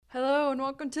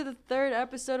welcome to the third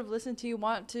episode of Listen to You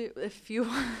Want to. If you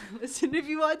listen, if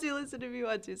you want to, listen if you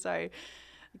want to. Sorry,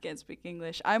 I can't speak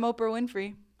English. I'm Oprah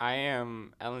Winfrey. I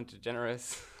am Ellen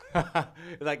DeGeneres.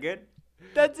 Is that good?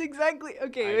 That's exactly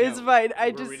okay. It's fine.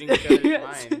 We're reading each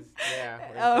other's minds.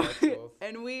 Yeah.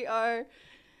 And we are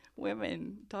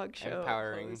women talk show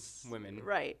empowering hosts. Women.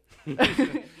 Right.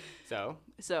 So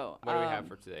what do we have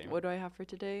for today? What do I have for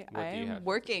today? What I am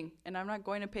working, and I'm not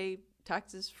going to pay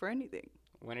taxes for anything.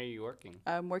 When are you working?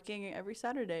 I'm working every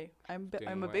Saturday. I'm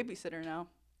a babysitter now.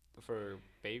 For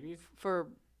babies? For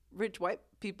rich white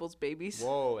people's babies.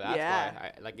 Whoa, that's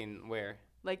why. Like in where?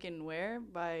 Like in where?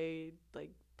 By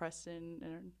like Preston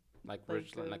and like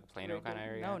Richland, like Plano kind of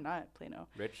area? No, not Plano.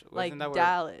 Rich? Like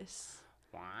Dallas.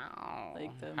 Wow.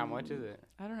 Like how much is it?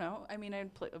 I don't know. I mean, I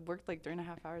worked like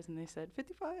 3.5 hours, and they said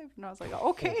 55, and I was like,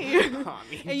 okay.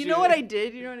 And you know what I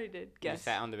did? Guess. You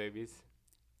sat on the babies.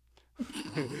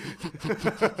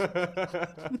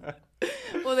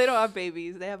 Well, they don't have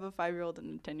babies. They have a 5-year-old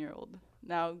and a 10-year-old.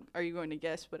 Now, are you going to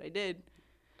guess what I did?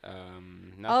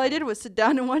 Nothing. All I did was sit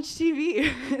down and watch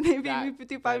TV. They paid me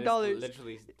 $55.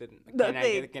 Literally,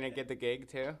 can I get the gig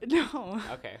too? No.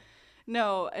 Okay.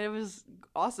 No, it was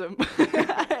awesome.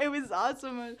 It was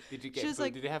awesome. Did you get food?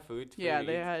 Like, did they have food? Yeah,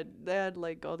 they had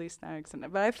like all these snacks,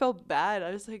 but I felt bad. I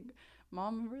was like,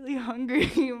 Mom, I'm really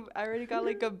hungry. I already got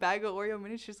like a bag of Oreo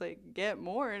minis. She's like, get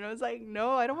more. And I was like,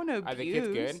 no, I don't want to abuse. Are the kids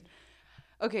good?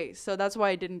 Okay, so that's why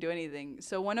I didn't do anything.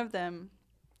 So one of them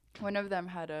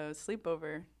had a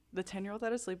sleepover. The 10-year-old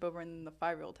had a sleepover, and the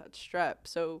 5-year-old had strep.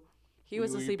 So he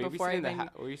was asleep before I even.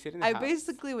 Were you sitting in the house? I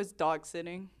basically was dog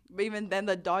sitting. But even then,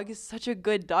 the dog is such a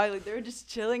good dog. Like, they were just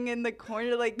chilling in the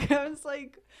corner. Like, I was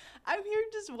like, I'm here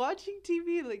just watching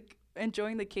TV. Like,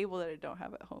 enjoying the cable that I don't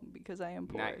have at home because I am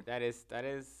poor. That is.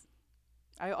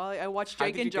 I watched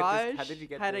Drake and Josh. How did you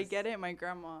get How'd this? I get it? My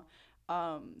grandma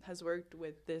has worked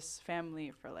with this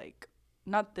family for like,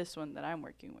 not this one that I'm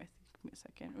working with. Give me a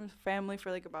second. It was family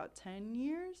for like about 10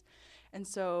 years. And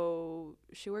so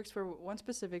she works for one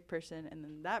specific person, and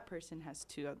then that person has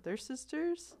 2 other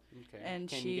sisters. Okay. And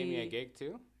Can you give me a gig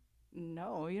too?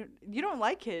 No, you don't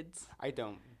like kids. I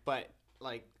don't, but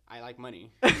like I like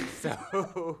money.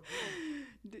 So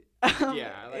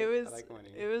yeah, I like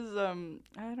money. It was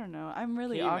I don't know. I'm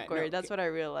really awkward. That's what I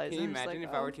realized. Can you imagine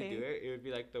if I were to do it? It would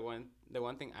be like the one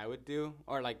thing I would do,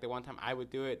 or like the one time I would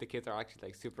do it, the kids are actually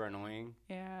like super annoying.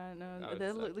 Yeah, no,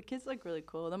 the kids look really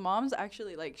cool. The mom's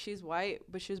actually like, she's white,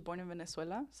 but she was born in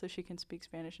Venezuela, so she can speak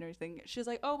Spanish and everything. She's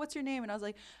like, oh, what's your name? And I was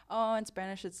like, oh, in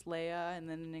Spanish it's Leia, and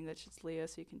then in English it's Leah,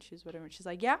 so you can choose whatever. And she's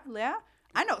like, yeah, Leia?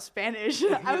 I know Spanish.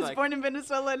 I was born in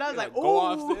Venezuela, and I was like, oh, go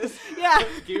off, sis. Yeah.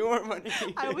 Give me more money.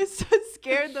 I was so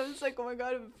scared. I was like, oh my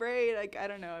God, I'm afraid. Like, I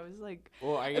don't know. I was like,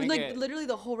 well, it was like literally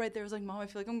the whole right there was like, Mom, I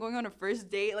feel like I'm going on a first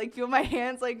date. Like, feel my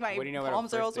hands, like my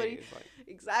palms are all sweaty. Like?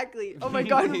 Exactly. Oh my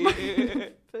God.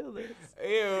 Feel this.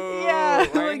 Ew. Yeah.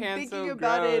 Like thinking so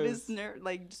about gross. it is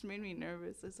like just made me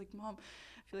nervous. It's like, Mom,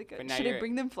 I feel like should I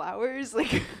bring them flowers?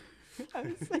 Like. I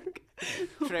was like,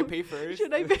 should I pay first?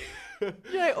 Should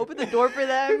I open the door for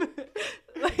them,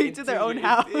 like to their own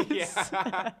house?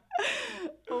 Yeah.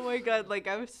 Oh my God! Like,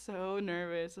 I was so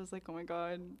nervous. I was like, oh my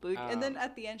God! Like, and then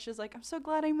at the end, she was like, I'm so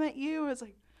glad I met you. I was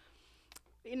like,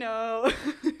 you know.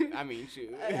 I mean,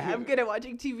 shoot. I'm good at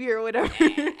watching TV or whatever.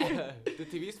 The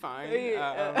TV's fine.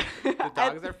 The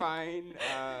dogs are fine.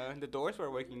 The doors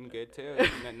were working good too.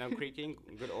 No creaking.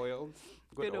 Good oils.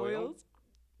 Good oils.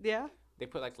 Yeah. They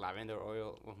put like lavender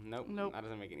oil. Well, nope. That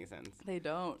doesn't make any sense. They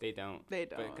don't.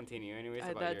 But continue anyways.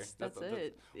 That's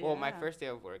it. Well, my first day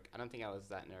of work, I don't think I was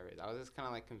that nervous. I was just kind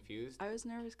of like confused. I was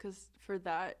nervous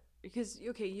because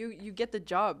okay, you get the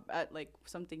job at like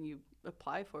something you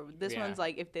apply for. This one's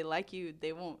like, if they like you,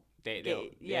 they won't.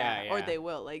 Or they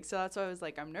will. Like, so that's why I was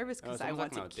like, I'm nervous because I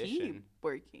want to keep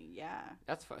working. Yeah.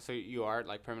 That's fun. So you are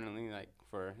like permanently like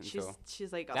for.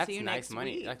 She's like, I'll see you next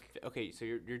week. Like, okay, so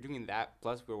you're doing that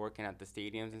plus we're working at the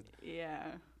stadiums. Yeah.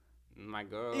 My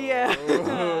girl. Yeah.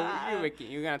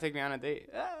 You're gonna take me on a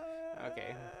date.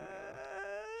 Okay.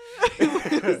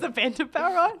 Is the phantom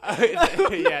power on?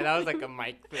 Yeah, that was like a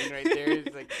mic thing right there.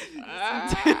 It's like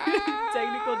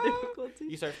technical difficulty.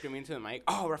 You start screaming to the mic.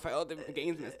 Oh, Rafael, the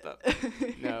game's messed up.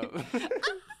 No.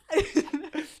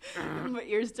 My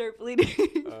ears start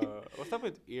bleeding. What's up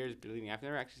with ears bleeding? I've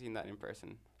never actually seen that in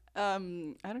person. I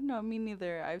don't know. Me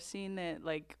neither. I've seen it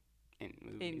like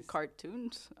in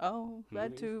cartoons. Oh,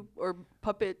 that too, or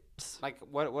puppets. Like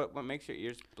what makes your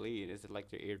ears bleed? Is it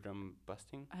like your eardrum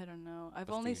busting? I don't know.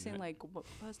 I've only seen like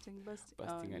busting.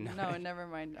 No, never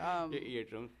mind. Your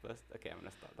eardrums bust. Okay, I'm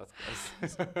gonna stop.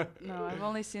 That's gross. No, I've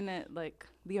only seen it like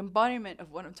the embodiment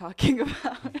of what I'm talking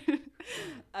about.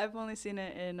 I've only seen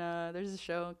it in there's a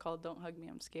show called Don't Hug Me,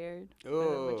 I'm Scared.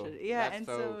 Oh, yeah, that's and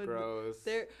so gross.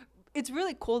 it's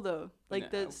really cool though.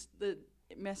 Like No. the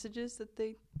messages that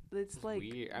it's like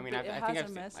weird. I mean, it I has think a I've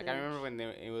seen, message. like I remember when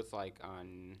it was like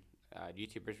on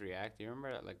YouTubers React. Do you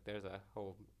remember that? Like there's a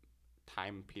whole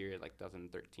time period like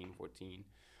 2013, 14,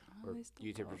 where they still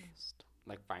YouTubers post.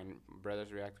 like Fine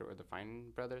Brothers React or the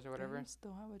Fine Brothers or whatever. They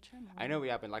still have a channel. I know we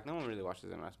have, but like no one really watches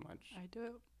them as much. I do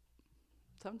it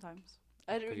sometimes.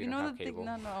 'Cause you don't know have the cable.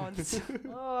 thing. No, it's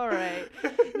all right.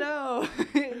 No,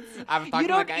 I'm talking you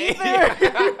don't like either.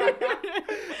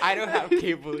 I don't have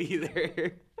cable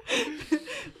either.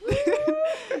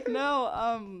 No,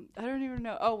 I don't even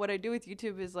know. Oh, what I do with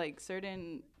YouTube is like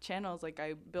certain channels, like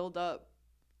I build up,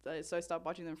 so I stop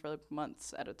watching them for like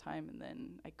months at a time, and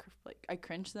then I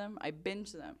cringe them, I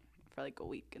binge them for like a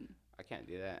week, and I can't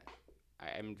do that. I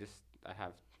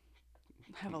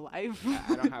have a life.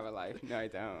 I don't have a life. No, I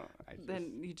don't.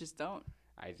 Then you just don't.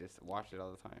 I just watch it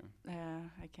all the time. Yeah,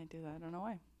 I can't do that. I don't know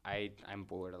why. I'm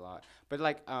bored a lot. But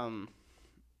like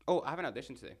oh, I have an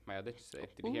audition today. My audition today.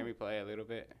 Did you hear me play a little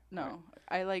bit? No,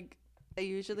 I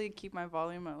usually keep my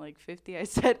volume at like 50. I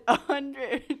said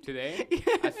 100. Today?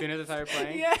 Yes. As soon as I started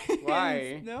playing? Yes.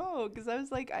 Why? No, because I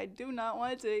was like, I do not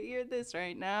want to hear this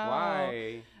right now.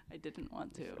 Why? I didn't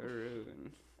want to. So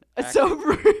rude. So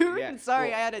rude. Yeah, Sorry,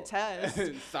 well, I had a test.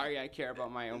 Sorry, I care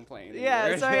about my own playing.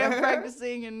 Yeah, sorry, I'm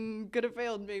practicing and could have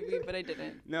failed maybe, but I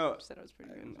didn't. No. I said I was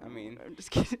pretty good. I mean, I'm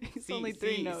just kidding. It's only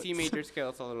three notes. C major scale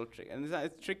is a little tricky, and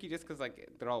it's tricky just because like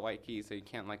they're all white keys, so you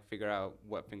can't like figure out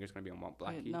what finger's gonna be on what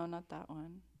black key. No, not that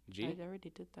one. G. I already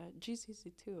did that. G's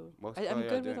easy too. What I'm scale y'all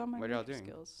good doing? with all my What are y'all major doing?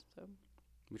 skills. So.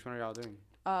 Which one are y'all doing?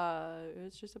 It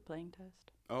was just a playing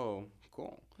test. Oh,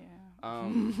 cool.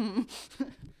 Yeah.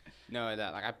 No,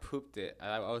 that like I pooped it.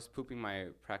 I was pooping my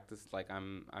practice. Like I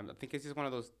think it's just one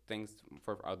of those things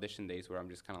for audition days where I'm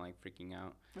just kind of like freaking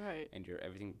out. Right. And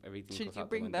everything. Should goes you out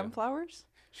bring the window. them flowers?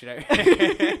 Should I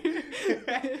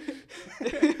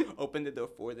open the door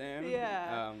for them?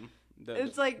 Yeah.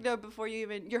 It's like no, before you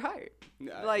even you're hired.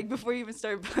 Like before you even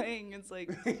start playing, it's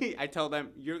like I tell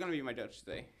them you're gonna be my judge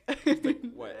today. It's like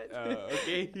what?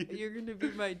 Okay. You're gonna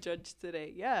be my judge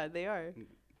today. Yeah, they are.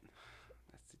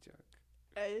 That's a joke.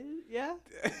 Yeah.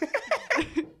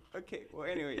 Okay. Well,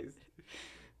 anyways.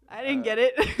 I didn't get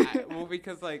it. Well,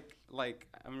 because like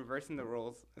I'm reversing the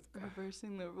roles.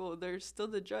 Reversing the role. They're still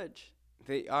the judge.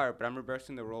 They are, but I'm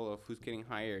reversing the role of who's getting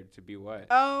hired to be what.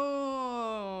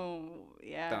 Oh,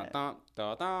 yeah. Dun, dun,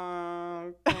 dun,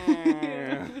 dun.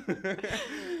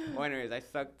 Well, anyways, I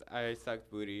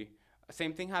sucked booty.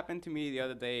 Same thing happened to me the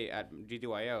other day at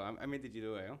GDYO. I made the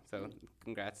GDYO, so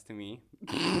congrats to me.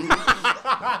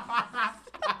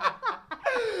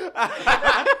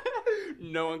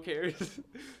 No one cares.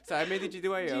 So I made the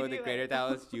GDYO, the Greater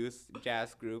Dallas Youth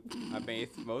Jazz Group. I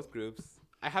made most groups.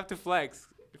 I have to flex.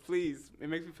 Please, it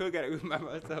makes me feel good by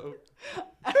myself.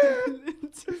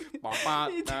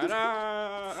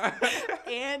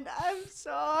 And I'm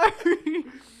sorry.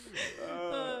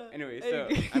 Anyway, so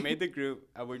I made the group.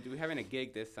 We're having a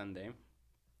gig this Sunday.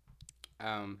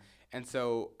 And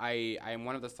so I'm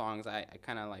one of the songs. I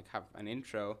kind of like have an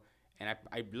intro, and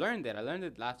I learned it. I learned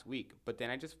it last week, but then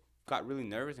I just got really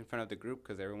nervous in front of the group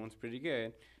because everyone's pretty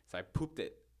good. So I pooped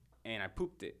it, and I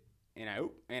pooped it. And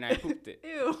I pooped it.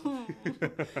 Ew.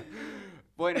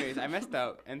 Well, anyways, I messed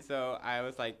up, and so I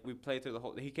was like, we played through the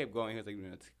whole. He kept going. He was like, "No,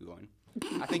 let's keep going."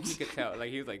 I think he could tell.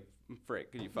 Like he was like, "Frick,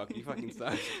 you fucking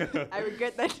suck." I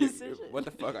regret that decision. What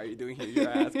the fuck are you doing here? Your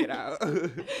ass, get out.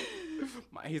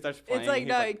 He starts playing. It's like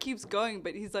no, it keeps going,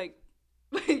 but he's like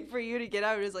for you to get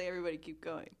out, it's like everybody keep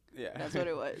going. Yeah, that's what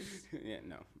it was. Yeah,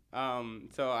 no.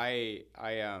 So I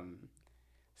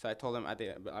told him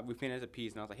we finished a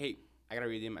piece, and I was like, "Hey, I gotta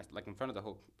redeem myself." Like in front of the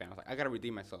whole band, I was like, "I gotta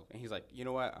redeem myself," and he's like, "You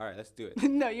know what? All right, let's do it."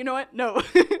 No, you know what? No,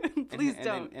 please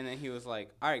don't. And then he was like,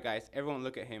 "All right, guys, everyone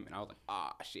look at him," and I was like,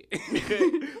 "Ah, shit."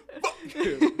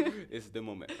 It's the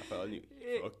moment I felt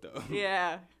fucked up.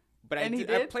 Yeah. But I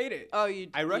played it. Oh, you.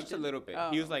 I rushed a little bit.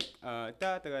 Oh. He was like, da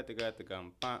da da da da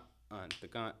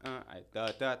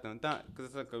da, because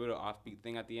it's like a little offbeat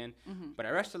thing at the end. Mm-hmm. But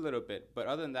I rushed a little bit. But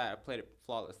other than that, I played it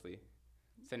flawlessly.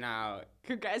 So now,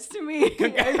 congrats to me.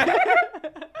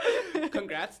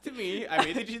 Congrats to me. I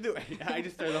made the GDYO. I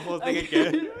just started the whole thing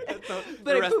again. But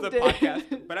the rest of the it.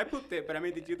 podcast. But I pooped it. But I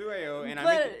made the GDYO, and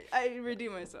I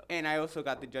redeemed myself. And I also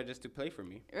got the judges to play for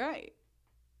me. Right.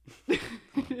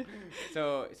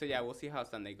 So yeah, we'll see how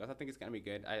Sunday goes. I think it's gonna be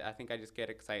good. I think I just get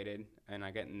excited and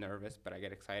I get nervous, but I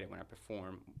get excited when I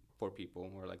perform for people,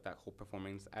 or like that whole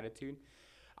performance attitude.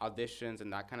 auditions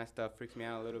and that kind of stuff freaks me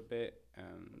out a little bit.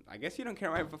 I guess you don't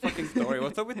care about my fucking story.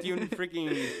 What's up with you and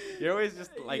freaking? You're always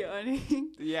just like,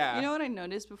 yeah. You know what I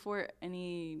noticed before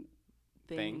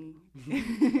anything?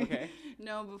 Okay.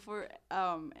 No, before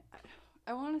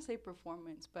I want to say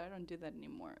performance, but I don't do that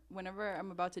anymore. Whenever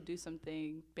I'm about to do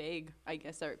something big, I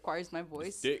guess that requires my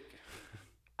voice. Stick.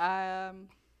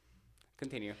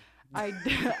 Continue. I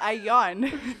I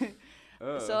yawn.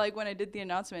 Oh. So like when I did the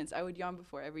announcements, I would yawn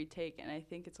before every take, and I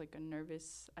think it's like a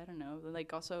nervous. I don't know.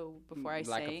 Like also before I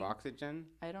lack sang. of oxygen.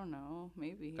 I don't know.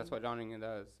 Maybe. That's what yawning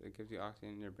does. It gives you oxygen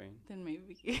in your brain. Then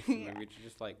maybe. Maybe it's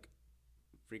just like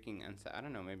freaking I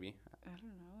don't know. Maybe. I don't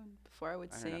know. Before I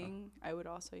would sing, I would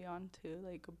also yawn too,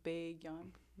 like a big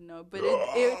yawn. No, but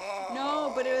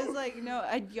but it was like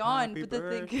I'd yawn, Happy but the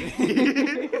birthday.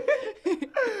 thing.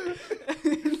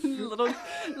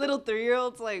 little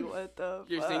 3-year-olds like what the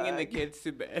You're fuck? singing the kids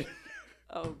to bed.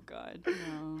 Oh God,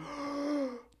 no.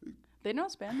 They know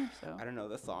Spanish, so. I don't know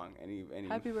the song. Any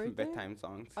Happy birthday? bedtime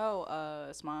songs?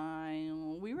 Oh,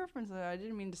 smile. We referenced that. I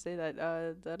didn't mean to say that.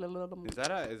 Is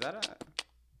that a?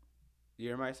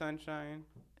 You're my sunshine.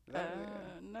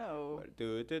 No.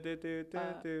 Do.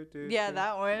 Yeah,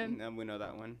 that one. No, we know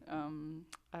that one.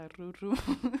 Aruru.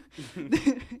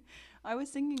 I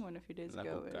was singing one a few days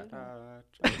ago.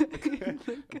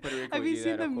 Have you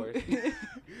seen them? them?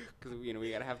 Because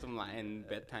we gotta have some Latin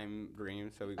bedtime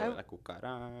dreams, so we go la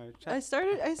cucaracha. I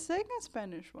sang a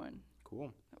Spanish one.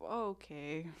 Cool.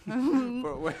 Okay.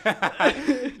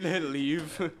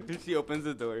 Leave. She opens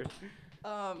the door.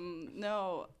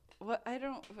 No. What? I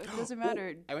don't. It doesn't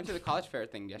matter. I went to the college fair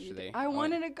thing yesterday. I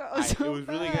wanted to go so it was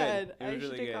bad. really good. I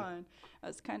should have gone. I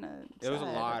was kind of. It was a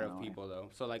lot of people though.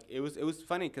 So like it was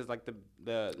funny because like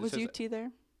the was UT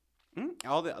there?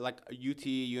 All the like UT,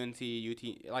 UNC, UT,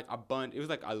 like a bunch. It was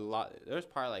like a lot. There was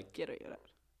probably like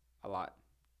a lot.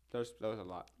 There was a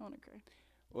lot. I want to cry.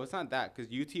 Well, it's not that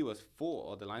because UT was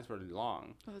full. The lines were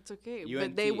long. Oh, that's okay. UNT.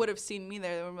 But they would have seen me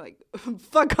there. They would be like,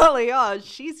 "Fuck all of y'all.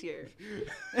 She's here."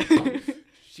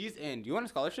 She's in. Do you want a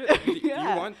scholarship?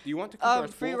 Yeah. Do you want to come to our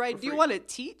free school ride? for Do you free? want to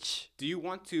teach? Do you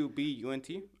want to be UNT?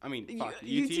 I mean, fuck, UT. UT.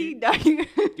 Do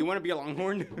you want to be a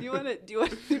Longhorn? Do you want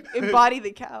to embody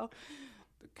the cow?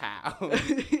 The cow.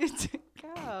 It's a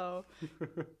cow.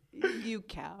 You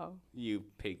cow. You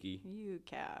piggy. You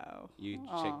cow. You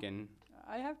Aw. chicken.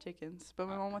 I have chickens, but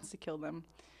my mom wants to kill them.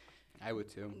 I would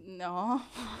too. No.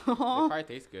 They probably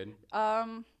taste good.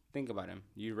 Um. Think about him.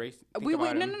 You race. No.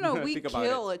 We Think about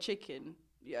kill a chicken.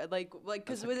 Yeah, like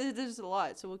because there's a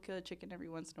lot, so we'll kill a chicken every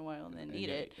once in a while and then eat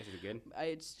it. Is it good?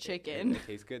 It's chicken. It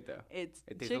tastes good though. It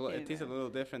tastes it tastes a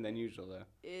little different than usual though.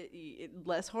 It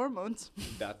less hormones.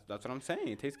 That's what I'm saying.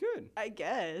 It tastes good. I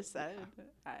guess. I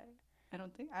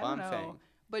don't think. I don't know. Saying.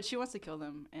 But she wants to kill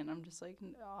them, and I'm just like,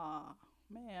 aw,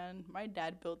 man, my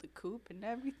dad built a coop and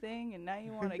everything, and now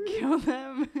you want to kill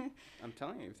them. I'm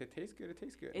telling you, if it tastes good, it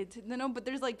tastes good. No, but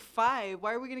there's like 5.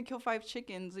 Why are we gonna kill 5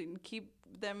 chickens and keep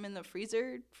them in the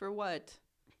freezer for what?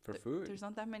 For food. There's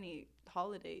not that many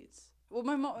holidays. Well,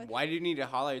 my mom. Why do you need a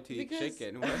holiday to eat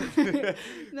chicken?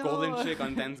 No. Golden chick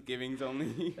on Thanksgivings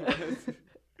only.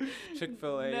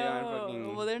 Chick-fil-A on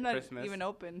fucking well, they're not Christmas. even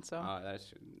open, so. Oh,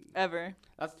 that's ever.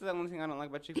 That's the only thing I don't like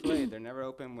about Chick-fil-A. They're never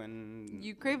open when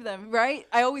You crave them, right?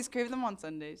 I always crave them on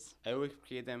Sundays. I always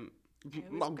crave them.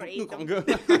 I'm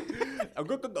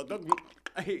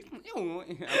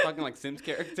talking like Sims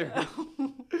character.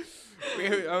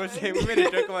 I was saying we made a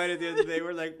joke about it the other day.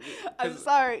 We're like, I'm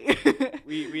sorry.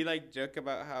 we like joke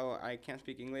about how I can't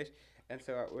speak English, and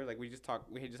so we're like we just have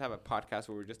a podcast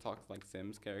where we just talk like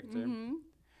Sims character. Mm-hmm.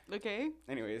 Okay.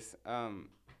 Anyways, I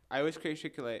always crave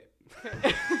Chick-fil-A.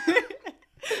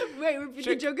 Wait, repeat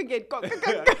the joke again.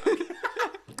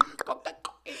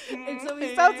 And so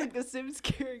he sounds like a Sims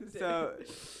character.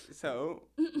 So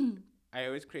I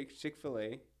always crave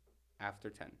Chick-fil-A after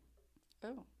 10.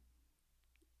 Oh,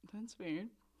 that's weird.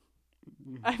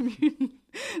 I mean,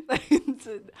 like,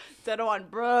 instead of on,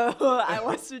 bro, I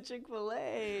want some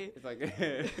Chick-fil-A. It's like,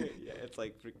 yeah, it's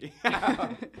like freaking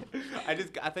out. I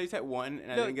thought you said 1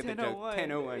 and I didn't get the joke.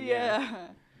 10:01. Yeah.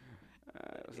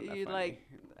 You like,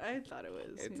 I thought it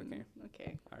was. It's okay.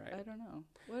 Okay. All right. I don't know.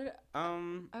 What?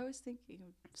 I was thinking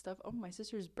of stuff. Oh, my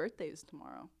sister's birthday is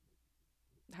tomorrow.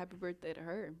 Happy birthday to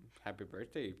her. Happy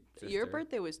birthday, sister. Your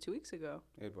birthday was 2 weeks ago.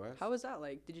 It was. How was that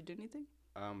like? Did you do anything?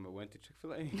 I went to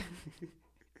Chick-fil-A.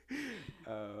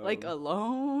 Like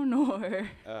alone or?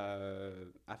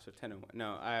 After 10:01.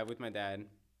 No, with my dad.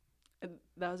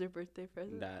 That was your birthday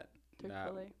present? That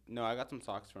Chick-fil-A? No, I got some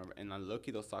socks from her, and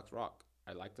low-key those socks rock.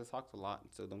 I like the socks a lot,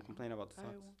 so don't complain about the I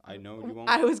socks. won't. I know you won't.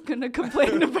 I was gonna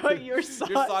complain about your socks.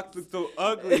 Your socks look so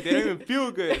ugly. They don't even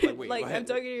feel good. Like, wait, like what? I'm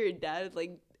talking to your dad.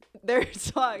 Like their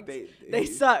socks, They they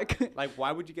suck. Like,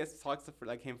 why would you get socks for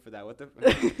like him for that? What the?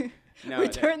 No,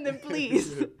 Return them,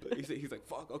 please. he's like,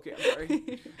 fuck. Okay, I'm sorry.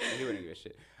 He wouldn't give a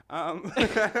shit.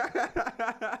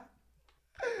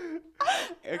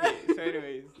 Okay. So,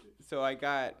 anyways, I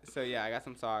got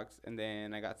some socks, and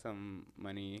then I got some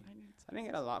money. I didn't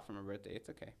get a lot for my birthday. It's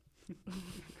okay.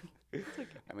 It's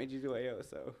okay. I made you do AO,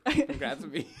 so congrats to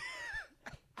me.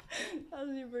 That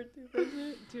was your birthday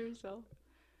present to yourself.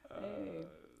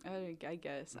 Hey, I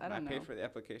guess. I don't know. I paid for the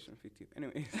application fee.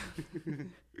 Anyways.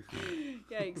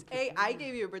 Yikes. Hey, I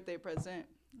gave you a birthday present.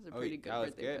 It was a pretty good that was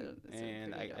birthday good. present. It's a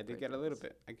And pretty I good did birthday get a little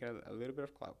present. bit. I got a little bit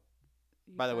of clout.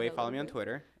 You By the got way, a follow me little on bit?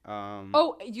 Twitter.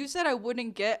 Oh, you said I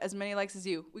wouldn't get as many likes as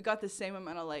you. We got the same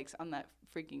amount of likes on that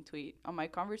freaking tweet. On my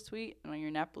Converse tweet and on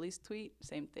your Napoli's tweet,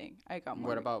 same thing. I got more.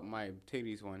 What about my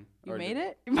titties one? You Or made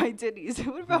it? My titties.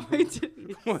 What about my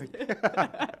titties?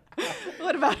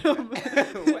 What about them?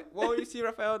 Well, you see,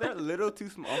 Rafael, they're a little too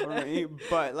small for me,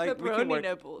 but like we can Pepperoni work.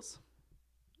 nipples.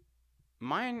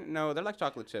 Mine, no, they're like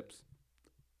chocolate chips.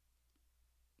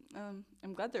 I'm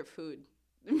glad they're food.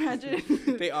 Imagine.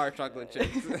 They are chocolate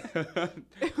chips.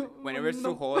 Whenever it's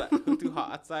too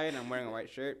hot outside and I'm wearing a white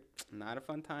shirt, not a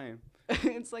fun time.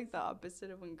 It's like the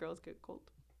opposite of when girls get cold.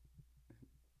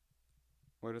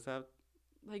 What is that?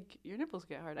 Like your nipples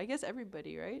get hard. I guess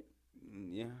everybody, right?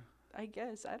 Yeah. I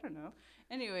guess. I don't know.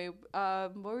 Anyway,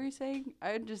 what were you saying?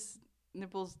 I just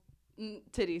nipples,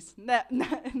 titties. Not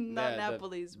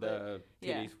Napoli's, but the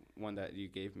yeah. titties one that you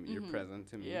gave me, your present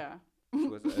to me. yeah.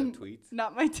 Was a tweet.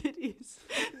 Not my titties.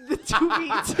 The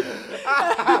tweet.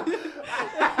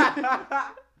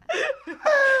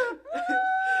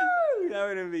 That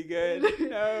wouldn't be good.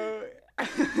 No.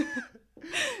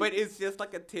 But it's just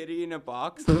like a titty in a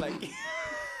box. Like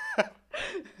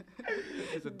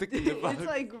it's a dick in a box. It's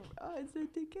like it's a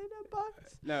dick in a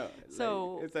box. No.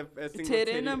 So like, it's a single tit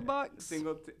titty, in a box.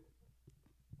 Single.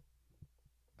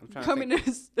 I'm trying Coming to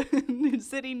think. to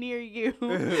city near you.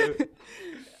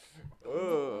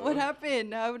 Oh. What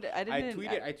happened? I didn't. I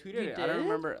tweeted you it. I don't did?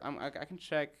 remember. I can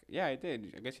check. Yeah, I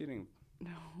did. I guess you didn't.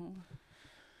 No.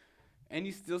 And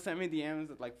you still send me DMs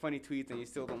with like funny tweets, and you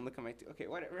still don't look at my. Okay,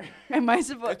 whatever. Am I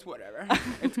supposed? It's whatever.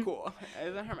 It's cool. It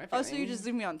doesn't hurt my feelings. Oh, so you just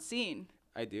leave me on scene,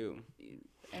 I do.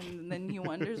 and then he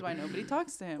wonders why nobody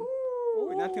talks to him.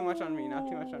 Ooh, not too much on me. Not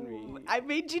too much on me. I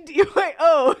made you do my.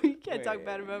 Oh, you can't talk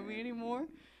bad about me anymore.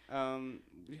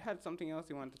 You had something else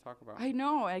you wanted to talk about. I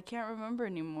know. I can't remember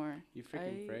anymore. You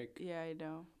freaking freak. Yeah, I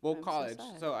know. Well, I'm college.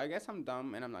 sad. So I guess I'm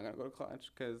dumb, and I'm not gonna go to college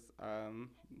because I'm.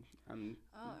 Oh,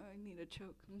 I need a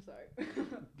choke. I'm sorry.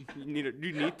 You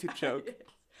need to choke.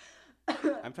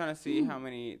 I'm trying to see how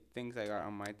many things I got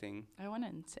on my thing. I went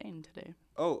insane today.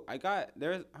 Oh,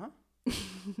 huh?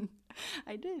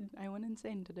 I did. I went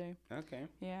insane today. Okay.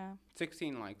 Yeah.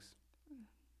 16 likes.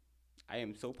 I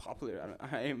am so popular.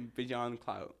 I am beyond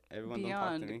clout. Everyone don't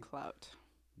talk to me. Beyond clout.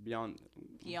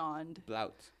 Beyond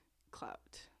blout.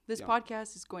 Clout. This Beyond.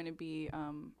 podcast is going to be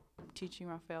teaching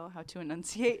Rafael how to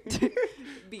enunciate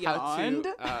beyond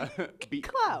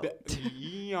clout.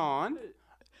 Beyond.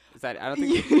 Is that? I don't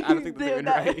think that's even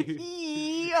right.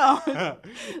 Beyond.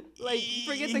 Like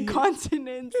forget the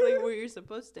consonants, like where you're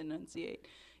supposed to enunciate.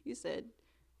 You said.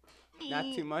 Not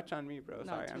too much on me, bro. Not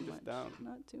Sorry, too I'm just much. dumb.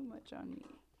 Not too much on me.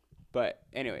 But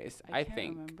anyways, I can't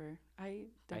think. remember. I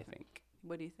think.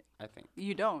 What do you think? I think.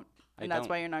 You don't. And that's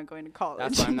why you're not going to college.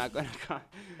 That's why I'm not going to college.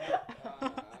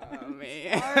 Oh,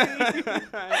 man.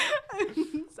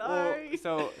 I'm sorry.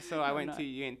 Well, so I went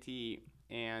to UNT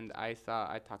and I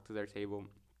talked to their table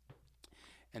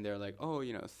and they're like, oh,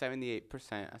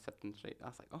 78% acceptance rate. I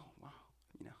was like, oh, wow.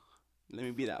 Let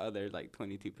me be that other like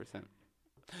 22%.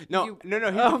 No.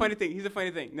 Here's the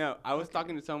funny thing. No, I was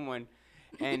talking to someone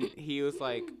and he was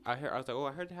like, I was like, oh,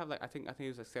 I heard they have like, I think it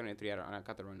was like 73. I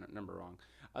got the number wrong.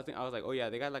 I was like, oh yeah,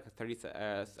 they got like a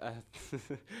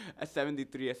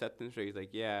 73 acceptance rate. He's like,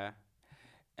 yeah.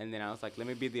 And then I was like, let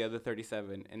me be the other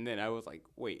 37. And then I was like,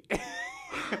 wait.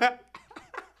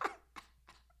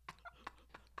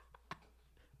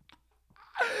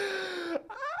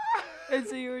 And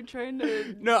so you were trying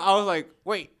to. No, I was like,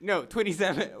 wait, no,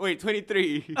 27. Wait,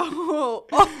 23. Oh.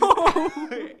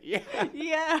 Yeah.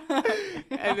 Yeah.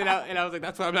 And then I was like,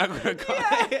 that's why I'm not going to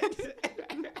college.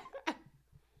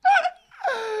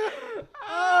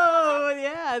 Oh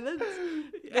yeah,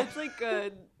 that's like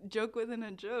a joke within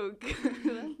a joke.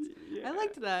 Yeah. I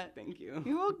liked that. Thank you.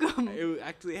 You're welcome. It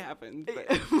actually happened. But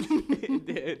it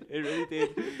did. It really did.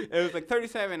 It was like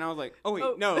 37. I was like, oh,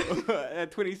 wait, no.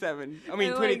 27. I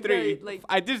mean, 23. Like,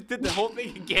 I just did the whole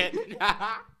thing again.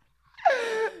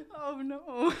 oh,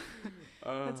 no.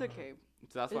 That's okay.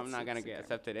 So that's why I'm It's- not going to it's get okay.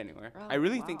 accepted anywhere. Oh, I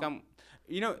really think wow.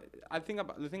 I think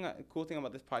about cool thing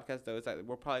about this podcast though is that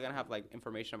we're probably gonna have like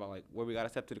information about like where we got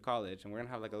accepted to college, and we're gonna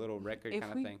have like a little record If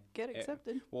kind of we thing. get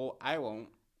accepted, Well, I won't.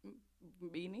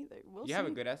 me neither. We'll You see. have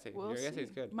a good essay. We'll Your essay see.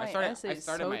 is good. My I essay is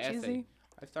started so my essay. cheesy.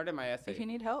 I started my essay. If you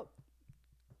need help,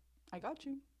 I got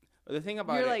you. But the thing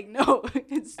about You're it, like, no,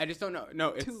 it's I just don't know. No,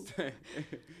 it's two.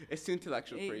 it's too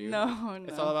intellectual for you. No,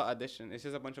 It's no. all about addition. It's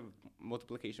just a bunch of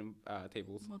multiplication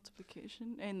tables,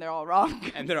 Multiplication, and they're all wrong.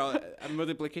 and they're all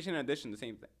multiplication and addition the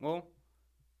same thing. Well,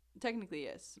 Technically,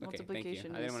 yes. Okay, thank you.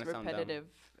 Multiplication I didn't is wanna sound dumb. repetitive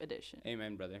addition.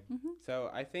 amen, brother. Mhm. So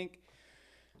I think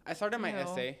I started my No,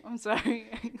 essay. I'm sorry.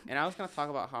 And I was gonna talk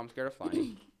about how I'm scared of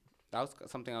flying. That was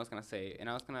something I was gonna say, and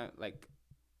I was gonna like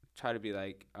try to be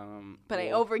like, But I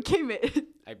well, overcame it.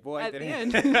 I at the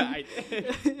didn't. end. I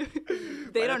did.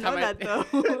 They By the don't know time that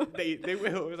though. they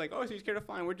will. It was like, oh, so you're scared of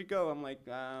flying? Where'd you go? I'm like,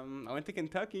 I went to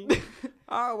Kentucky.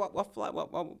 Oh, what flight? What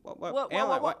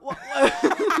airline? What?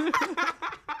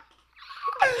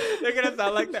 They're gonna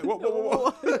sound like that.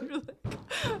 Whoa.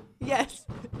 Yes.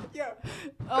 Yeah.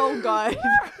 Oh God.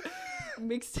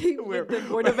 Mixtape We're- with the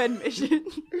Board of Admission.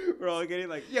 We're all getting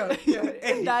like, yeah.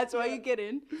 Hey. That's why you get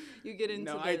in. You get into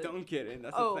No, the. I don't get it.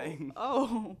 That's Oh. the thing.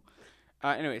 Oh.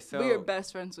 Anyway, so We are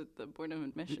best friends with the Board of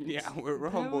Admissions. yeah, we're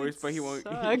That homeboys, would but he won't.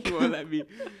 suck. He won't let me.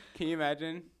 Can you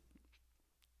imagine?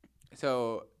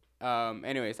 So,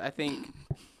 anyways, I think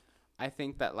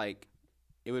that like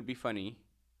it would be funny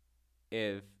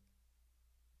if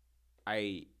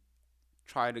I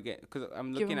try to get, because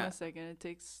I'm Give looking him a at. second. It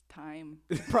takes time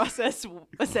to process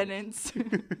a sentence.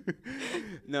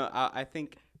 No, I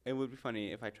think it would be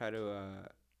funny if I try to.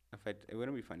 It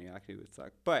wouldn't be funny. Actually, it would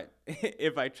suck. But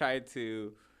if I tried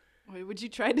to. What would you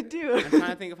try to do? I'm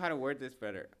trying to think of how to word this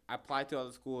better. Apply to all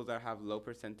the schools that have low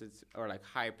percentage or like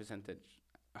high percentage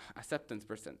acceptance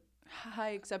percent. High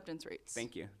acceptance rates.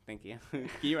 Thank you. Can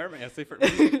you write my essay for me?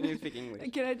 Can you speak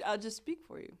English? I'll just speak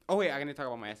for you. Oh wait, I'm gonna talk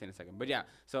about my essay in a second. But yeah,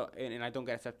 so and I don't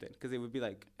get accepted because it would be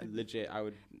like legit.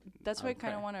 That's I why I would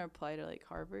kind of cry. want to apply to like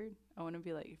Harvard. I want to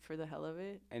be like for the hell of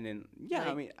it, And then yeah, I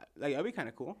Like- mean like that'd be kind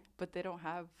of cool. but they don't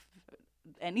have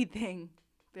anything.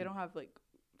 They don't have like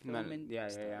film None- and yeah.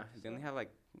 stuff, They only have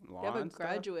like law They have a and stuff.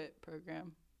 graduate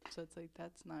program, so it's like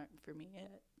that's not for me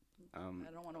yet. Um,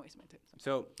 I don't want to waste my time.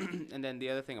 So, and then the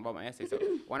other thing about my essay, so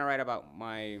I want to write about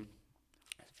my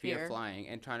fear Fear. of flying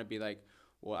and trying to be like,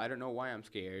 well, I don't know why I'm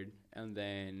scared, and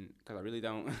then because I really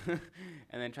don't,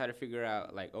 and then try to figure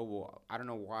out like, oh, well, I don't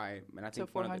know why, and I It's a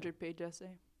think one of the- 400-page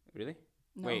essay. really.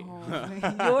 No, Wait.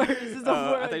 yours is a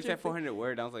 400. I thought you said 400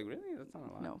 word. I was like, really? That's not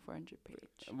a lot. No, 400 page.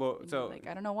 Well, And so like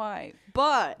I don't know why,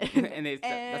 but and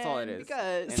that's all it is.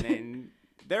 Because And then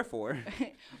therefore,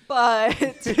 but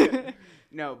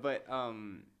no, but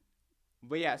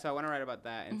yeah. So I want to write about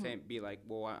that and say be like,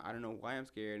 well, I don't know why I'm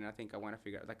scared, and I think I want to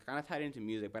figure out like kind of tied into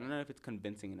music, but I don't know if it's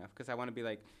convincing enough because I want to be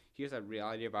like, here's a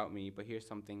reality about me, but here's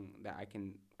something that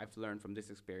I've learned from this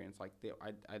experience. Like the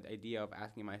idea of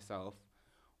asking myself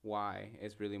why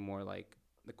is really more like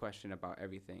the question about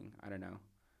everything. I don't know.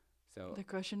 So the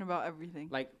question about everything.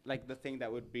 like the thing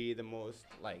that would be the most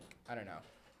like I don't know.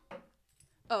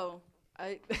 Oh,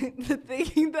 the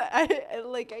thing that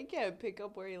I can't pick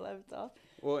up where he left off.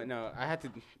 Well, no,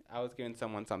 I was giving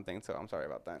someone something, so I'm sorry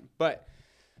about that. But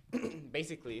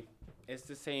basically, it's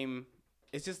the same.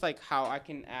 It's just like how I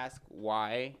can ask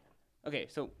why. Okay,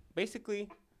 so basically,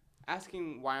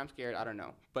 asking why I'm scared, I don't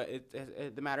know. But it's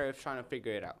the matter of trying to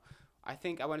figure it out. I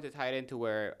think I wanted to tie it into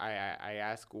where I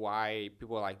ask why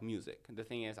people like music. The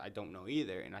thing is, I don't know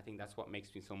either, and I think that's what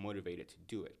makes me so motivated to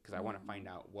do it, because I want to find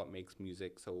out what makes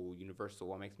music so universal,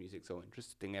 what makes music so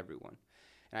interesting to everyone.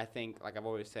 And I think, like I've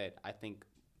always said, I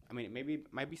mean, maybe it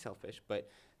might be selfish, but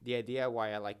the idea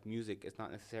why I like music is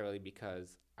not necessarily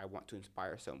because I want to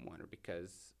inspire someone or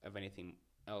because of anything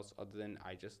else other than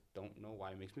I just don't know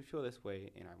why it makes me feel this way,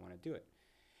 and I want to do it.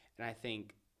 And I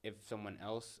think if someone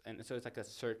else, and so it's like a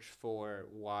search for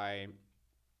why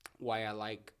I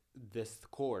like this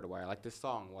chord, why I like this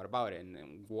song, what about it, and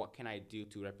then what can I do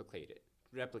to replicate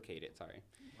it, sorry.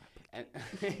 And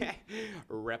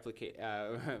replicate,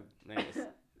 anyways,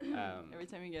 Every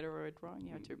time you get a word wrong,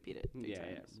 you have to repeat it 3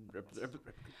 times.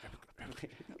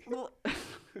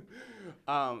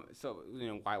 So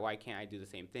why can't I do the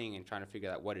same thing and trying to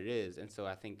figure out what it is? And so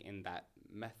I think in that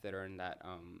method or in that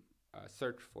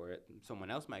search for it.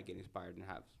 Someone else might get inspired and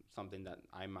have something that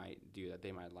I might do that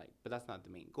they might like, but that's not the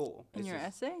main goal. In your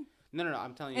essay? No,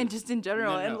 I'm telling you. And just in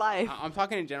general, in life. I'm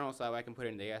talking in general, so I can put it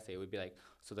in the essay. It would be like,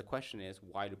 so the question is,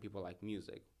 why do people like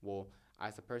music? Well,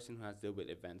 as a person who has dealt with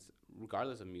events,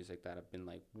 regardless of music, that have been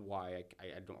like, why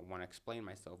I don't want to explain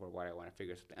myself or why I want to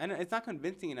figure something. And it's not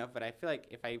convincing enough, but I feel like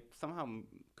if I somehow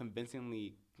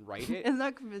convincingly write it. It's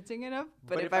not convincing enough,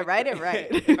 but if I write it right.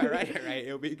 If I write it right,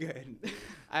 it'll be good.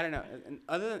 I don't know. And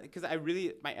other than, because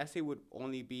my essay would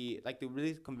only be, like, the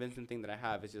really convincing thing that I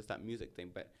have is just that music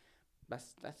thing, but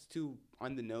that's too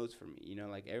on the nose for me, you know,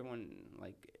 like everyone,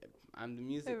 like I'm the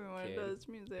music Everyone kid. does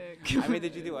music. I made the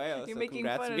GDYO, You're so making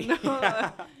congrats fun me. of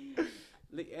Noah.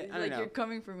 I don't know. You're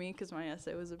coming for me because my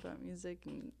essay was about music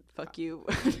and fuck you.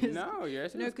 No, your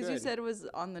essay was because good. you said it was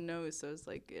on the nose, so it's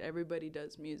like everybody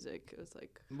does music. It was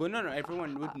like. Well, no,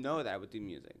 everyone would know that I would do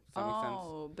music. Does that make sense?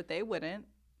 Oh, but they wouldn't.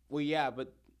 Well, yeah,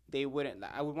 but they wouldn't.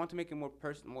 I would want to make it more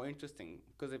interesting.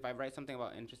 Because if I write something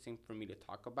about interesting for me to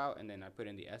talk about, and then I put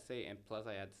in the essay, and plus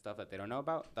I add stuff that they don't know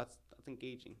about, that's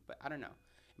engaging. But I don't know.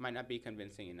 It might not be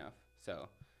convincing enough. So,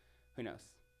 who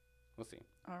knows? We'll see.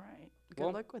 All right.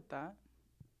 Good luck with that.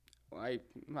 Well, I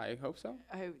hope so.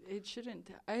 It shouldn't.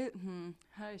 How do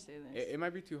I say this? It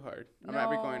might be too hard. I might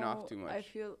be going off too much. I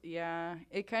feel, yeah.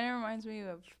 It kind of reminds me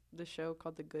of the show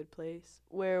called The Good Place,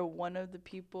 where one of the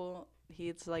people,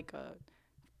 he's like a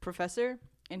professor,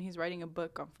 and he's writing a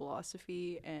book on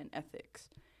philosophy and ethics.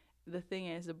 The thing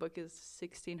is, the book is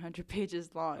 1,600 pages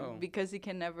long because he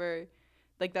can never,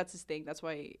 like, that's his thing. That's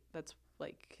why, that's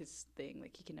like his thing.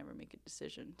 Like, he can never make a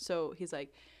decision. So he's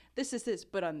like, this is this,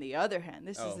 but on the other hand,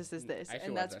 this is this. I should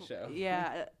and watch that's that show.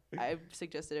 Yeah, I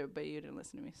suggested it, but you didn't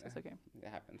listen to me, so it's okay. It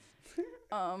happens.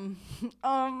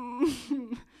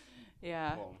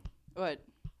 Yeah. Well, What?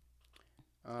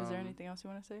 Is there anything else you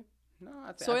want to say? No,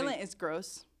 Soylent is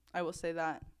gross. I will say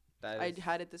that. I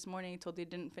had it this morning. Told you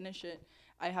didn't finish it.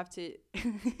 I have to.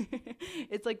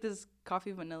 It's like this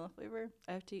coffee vanilla flavor.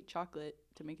 I have to eat chocolate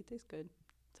to make it taste good.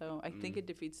 So I think it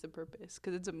defeats the purpose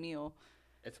because it's a meal.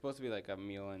 It's supposed to be like a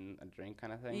meal and a drink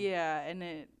kind of thing. Yeah, and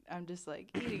I'm just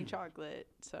like eating chocolate.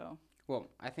 So. Well,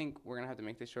 I think we're gonna have to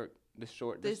make this short. We're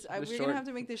gonna have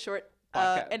to make this short.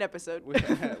 An episode. we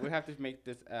have to make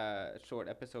this short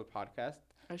episode podcast.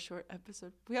 A short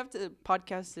episode. We have to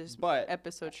podcast this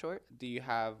episode short. Do you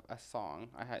have a song?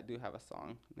 I do have a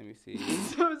song. Let me see.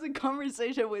 So it's a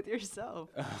conversation with yourself.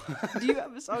 Do you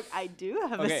have a song? I do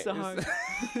have a song.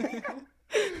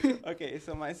 Okay,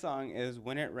 so my song is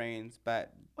 "When It Rains" by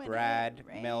Brad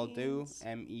Meldau,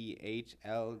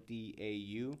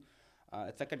 Mehdau.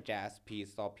 It's like a jazz piece,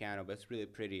 it's all piano, but it's really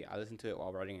pretty. I listened to it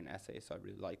while writing an essay, so I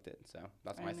really liked it. So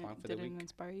that's my song for the week. Did it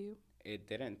inspire you? It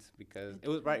didn't, because it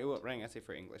was writing an essay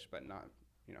for English, but not,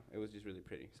 it was just really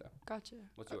pretty. So gotcha.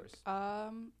 What's yours?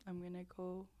 I'm gonna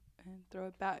go and throw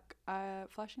it back.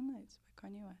 "Flashing Lights" by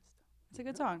Kanye West. It's a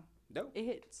good song. Dope. It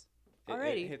hits.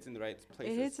 Already. It hits in the right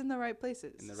places. It hits in the right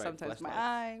places. In the right sometimes my flashlights.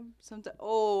 eye, sometimes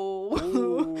Ooh,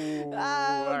 okay, all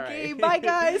right. bye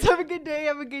guys. Have a good day.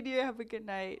 Have a good year. Have a good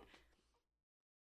night.